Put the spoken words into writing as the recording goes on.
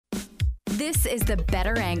This is The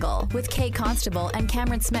Better Angle with Kate Constable and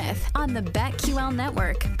Cameron Smith on the BetQL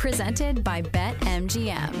Network, presented by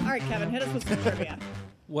BetMGM. All right, Kevin, hit us with some trivia.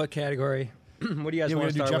 What category? What do you guys want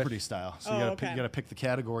to do start Jeopardy with? style. So you got to pick the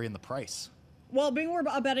category and the price. Well, being we're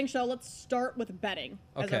a betting show, let's start with betting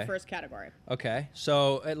as Okay. our first category. Okay,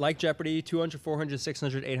 so like Jeopardy, 200, 400,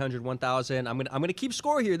 600, 800, 1,000. I'm gonna keep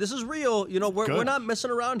score here. This is real. You know, we're not messing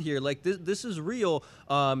around here. Like this is real.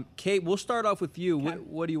 Kate, we'll start off with you. Okay.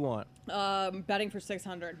 What do you want? Betting for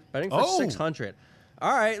 600. Betting for 600.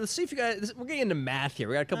 All right, let's see if you guys. We're getting into math here.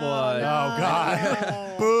 We got a couple. Oh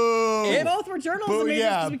God! Boo! We both were journalism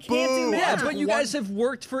majors because we can't do math. Yeah, but you guys have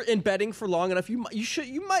worked in betting for long enough. You should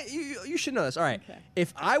know this. All right. Okay.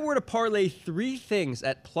 If I were to parlay 3 things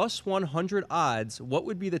at plus 100 odds, what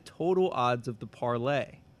would be the total odds of the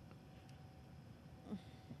parlay?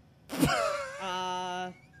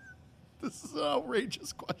 This is an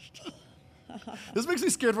outrageous question. This makes me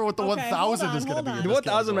scared for what the 1,000 is going to be. hold The on.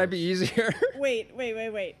 1,000 might be easier. Wait.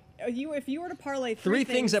 If you were to parlay Three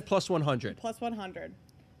things at plus 100. plus 100,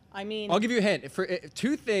 I mean, I'll give you a hint. For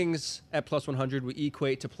 2 things at plus 100 would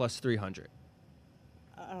equate to plus 300.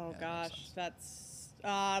 oh gosh, that's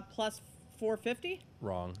plus 450,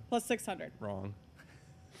 Wrong. plus 600. Wrong.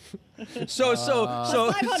 So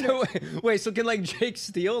wait. So can like Jake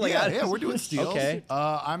steal? Like Yeah, we're doing steals. Okay.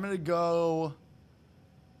 I'm going to go.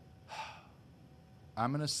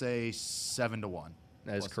 I'm going to say 7-1.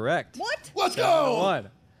 That is correct. What? Let's go! 1.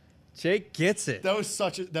 Jake gets it. That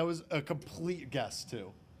was a complete guess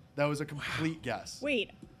too. That was a complete guess.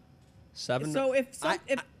 Wait. 7. So if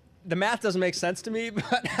the math doesn't make sense to me,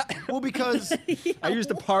 but Well, because I used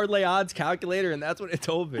the parlay odds calculator, and that's what it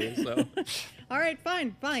told me. So all right,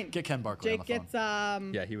 fine. get Ken Barkley Jake on the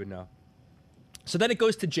phone. gets yeah, he would know. So then it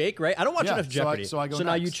goes to Jake, right? I don't watch enough Jeopardy. So I go next.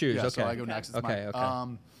 now you choose. Yeah, Okay. So I go next. It's Okay. mine.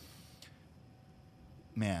 Okay.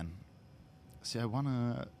 Man. See, I want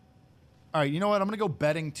to... All right, you know what? I'm going to go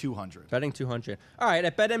betting 200. Betting 200. All right.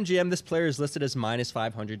 At BetMGM, this player is listed as minus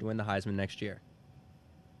 500 to win the Heisman next year.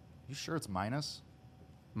 You sure it's minus?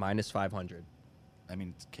 Minus 500. I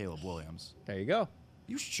mean, it's Caleb Williams. There you go.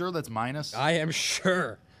 You sure that's minus? I am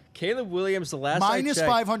sure. Caleb Williams, the last Minus I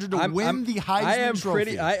checked, 500 to win the Heisman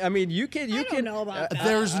Trophy. I mean, you can. I don't know about that.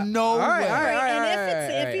 There's no way. all right.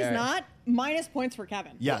 And if he's all right. not, minus points for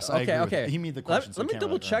Kevin. Yes, I agree with Okay. that. He made the question. Let me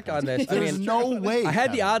double check on this. I There's mean, no way. I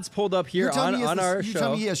had the Kevin. odds pulled up here You're telling me on our you show.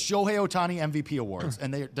 tell me he has Shohei Ohtani MVP awards,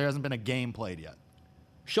 and there hasn't been a game played yet.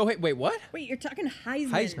 Shohei, wait, what? Wait, you're talking Heisman.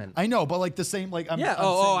 Heisman. I know, but like the same, like I'm. Yeah. I'm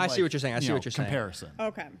Oh, saying, I see like, what you're saying. I see what you're saying. Comparison.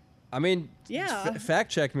 Okay. I mean, Yeah.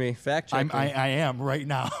 fact check me. Fact check me. I am right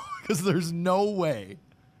now because there's no way.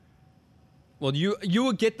 Well, you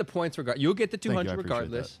will get the points You'll get the Thank you, I 200 appreciate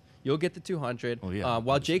regardless. You'll get the 200. Well, yeah, while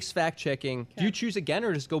obviously. Jake's fact checking, do you choose again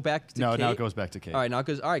or just go back to No, Kate? now it goes back to Kate. All right, now it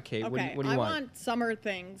goes. All right, Kate. Okay. What do you I want? want summer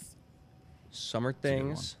things Summer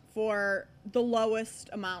things. for the lowest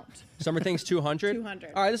amount. Summer things 200?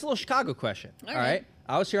 200. All right, this is a little Chicago question. All All right.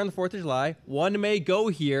 I was here on the 4th of July. One may go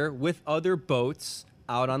here with other boats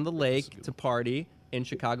out on the lake to party in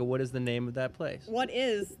Chicago. What is the name of that place? What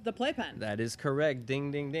is the playpen? That is correct.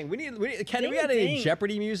 Ding, ding, ding. Kenny, Ding, we got any ding.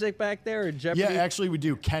 Jeopardy music back there? Or Jeopardy? Yeah, actually, we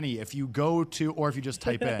do. Kenny, if you go to, or if you just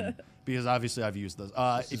type in, because obviously I've used this.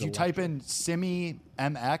 If you type in Simi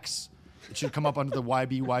MX, it should come up under the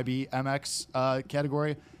YB MX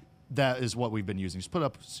category. That is what we've been using. Just put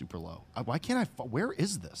up super low. Why can't I? Where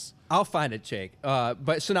is this? I'll find it, Jake.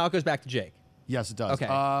 But so now it goes back to Jake. Yes, it does. Okay.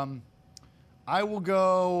 I will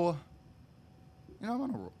go. You know, I'm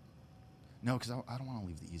gonna. No, because I don't want to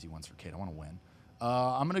leave the easy ones for Kate. I want to win.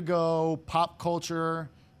 I'm gonna go pop culture,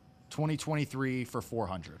 2023 for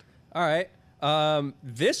 400. All right.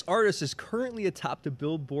 This artist is currently atop the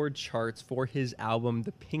Billboard charts for his album,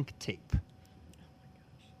 The Pink Tape.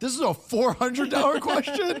 This is a $400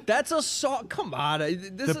 question. That's a song. Come on.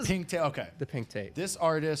 The Pink Tape. Okay. The Pink Tape. This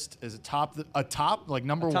artist is a top like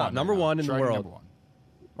number A top, one. number right now. one in the Try world. Number one.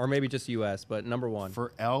 Or maybe just U.S., but number one.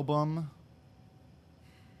 For album.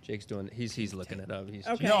 Jake's doing. He's looking it up. He's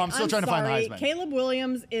Okay. No, I'm still trying to find sorry. Heisman. Caleb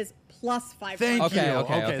Williams is plus 500. Thank Okay, you.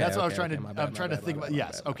 okay, That's what I was okay, trying okay. to. My bad, I'm trying my to bad, think my about. bad,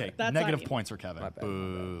 Yes. my bad, Okay. That's on Negative you. points for Kevin. My bad.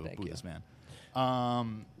 Boo. Thank Boo you. this man.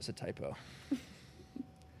 It's a typo.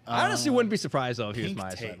 I honestly wouldn't be surprised though if he was Pink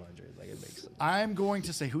minus Tape. 500. Like it makes sense. I'm going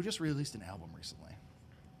to say who just released an album recently.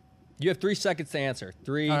 You have 3 seconds to answer.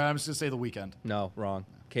 3. All right, I'm just gonna say The Weeknd. No, wrong.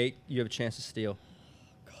 Kate, you have a chance to steal.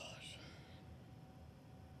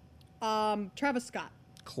 Travis Scott.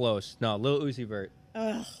 Close. No, Lil Uzi Vert.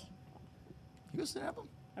 Ugh. You guys an album?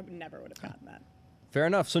 I never would have gotten that. Fair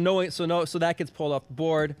enough. So that gets pulled off the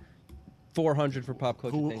board. 400 for pop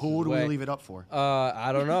culture. Who do we leave it up for?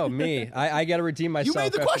 I don't know. Me. I got to redeem myself. You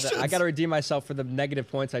made the questions. I got to redeem myself for the negative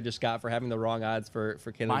points I just got for having the wrong odds for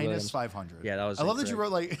Caleb Williams. Minus 500. Yeah, that was. I love that you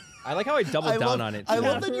wrote like. I like how I doubled down on it. Too. I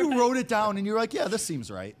love that you wrote it down and you're like, yeah, this seems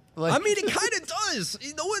right. Like, I mean, it kind of does.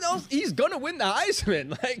 No one else. He's gonna win the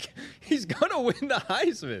Heisman. Like he's gonna win the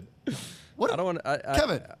Heisman. What? I don't want.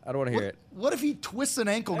 Kevin, I don't want to hear it. What if he twists an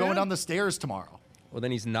ankle going down the stairs tomorrow? Well,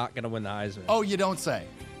 then he's not gonna win the Heisman. Oh, you don't say.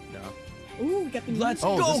 No. Ooh, get the Let's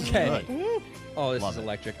Oh, go, this is Kate. good. Oh, this Love is it.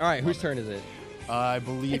 electric. All right, whose turn is it? I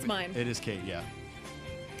believe It's mine. It is Kate. Yeah.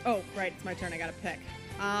 Oh, right. It's my turn. I got to pick.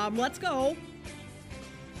 Let's go.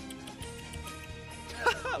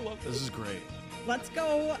 I love this. This is great. Let's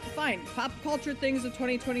go. Fine. Pop culture things of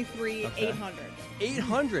 2023, Okay. 800.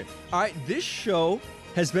 800. All right, this show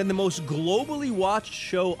has been the most globally watched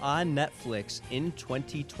show on Netflix in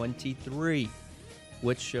 2023.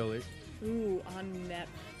 Which show is? Ooh, on Netflix.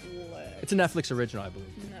 It's a Netflix original, I believe.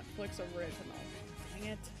 Netflix original. Dang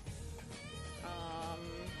it.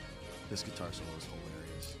 This guitar solo is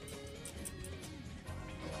hilarious.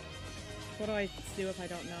 What do I do if I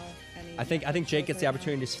don't know any? I think Jake gets the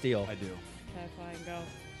opportunity to steal. I do. Okay, fine, go.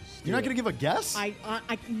 You're not gonna give a guess? I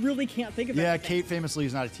really can't think of it. Yeah, Kate famously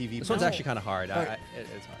is not a TV. This one's person. actually kind of hard. Right.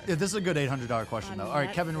 It's hard. Yeah, this is a good $800 question On though. All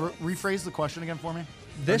right, Kevin, Netflix. rephrase the question again for me.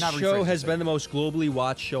 This Or not show rephrase, has just been the most globally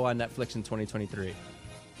watched show on Netflix in 2023.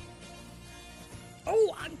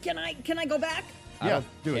 Oh, can I go back? Yeah,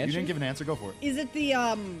 do it. Can You she? didn't give an answer. Go for it. Is it the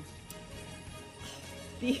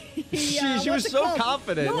She was what's it so called?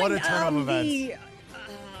 confident. No, What a turn of the,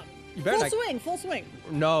 You better full swing.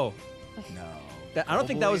 No, No. I don't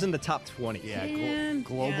think that was Globally? in the top 20. Yeah, Man.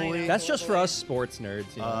 globally. Yeah, I That's just for Globally. us sports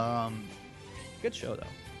nerds. You know? Good show though.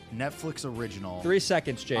 Netflix original. 3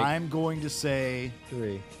 seconds, Jake. I'm going to say.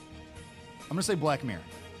 3. I'm gonna say Black Mirror.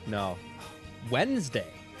 No. Wednesday.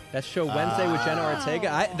 That show Wednesday with Jenna Ortega.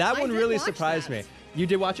 That I one did really watch surprised that. me. You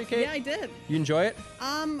did watch it, Kate? Yeah, I did. You enjoy it?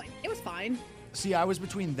 It was fine. See, I was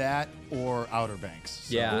between that or Outer Banks.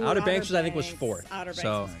 So. Yeah. Ooh, Outer Banks was, I think, was Banks. 4th. Outer Banks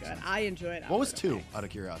so. was good. I enjoyed. What was Outer 2? Banks. Out of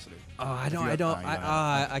curiosity. Oh, I you have- don't. you don't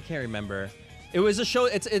have. I can't remember. It was a show.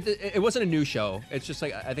 It wasn't a new show. It's just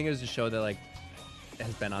like I think it was a show that like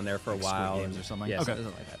has been on there for a Like Squid while. Games or something? Yeah, Okay. something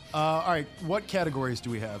like that. All right. What categories do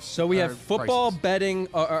we have? So we have football, prices? betting.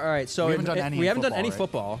 All right. So We haven't done any we haven't done football, any right?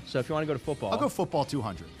 football. So if you want to go to football, I'll go football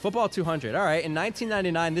 200. Football 200. All right. In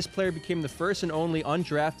 1999, this player became the first and only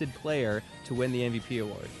undrafted player to win the MVP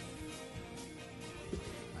award.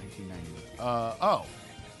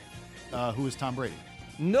 1990. Who is Tom Brady?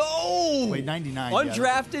 No. Wait, 99.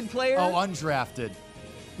 Undrafted player. Oh, undrafted.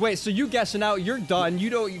 Wait. So you guessing out? You're done. You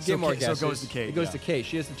don't. You So get more Kate- so it guesses. goes to Kate, It goes yeah. to Kate.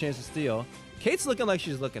 She has the chance to steal. Kate's looking like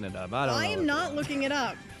she's looking it up. I don't know. I am not looking it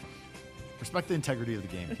up. Respect the integrity of the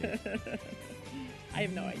game, Kate. I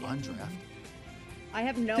have no idea. Undrafted. I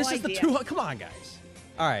have no This idea. is the 200. Come on, guys.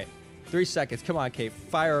 All right. 3 seconds. Come on, Kate.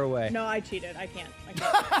 Fire away. No, I cheated. I can't.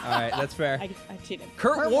 All right. That's fair. I cheated.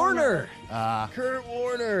 Kurt Warner. Ah, Kurt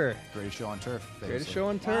Warner. greatest show on turf. Greatest famously. show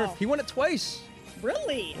on turf. Wow. He won it twice.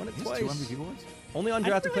 Really? Won it He's twice. 2 MVP awards. Only I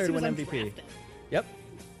didn't undrafted player to win realize he MVP. was undrafted. Yep.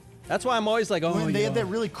 That's why I'm always like, oh, When they you had know. that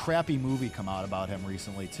really crappy movie come out about him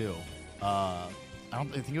recently too. I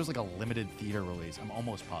think it was like a limited theater release. I'm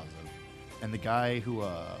almost positive. And the guy who,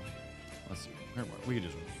 let's see, we could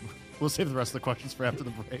just, we'll save the rest of the questions for after the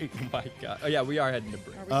break. Oh my God. Oh yeah, we are heading to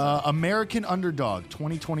break. American Underdog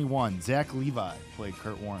 2021. Zach Levi played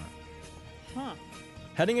Kurt Warner. Huh.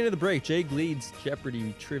 Heading into the break, Jake leads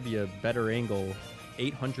Jeopardy trivia better angle,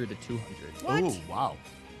 800 to 200. What? Ooh, wow.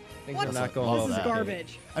 Things What? are not going Love well. This is that.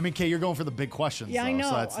 garbage. I mean, Kay, you're going for the big questions. Yeah, I though, know.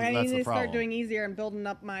 So that's I the need to problem. start doing easier and building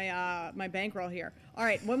up my my bankroll here. All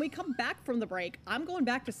right, when we come back from the break, I'm going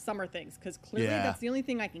back to summer things because clearly Yeah. that's the only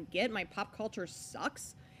thing I can get. My pop culture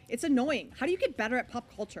sucks. It's annoying. How do you get better at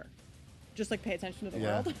pop culture? Just like pay attention to the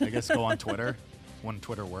Yeah, world. I guess go on Twitter when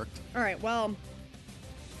Twitter worked. All right, well,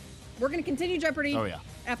 we're going to continue Jeopardy Oh, yeah.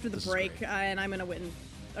 after the This is break, great. and I'm going to win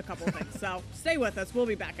a couple of things. So stay with us. We'll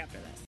be back after this.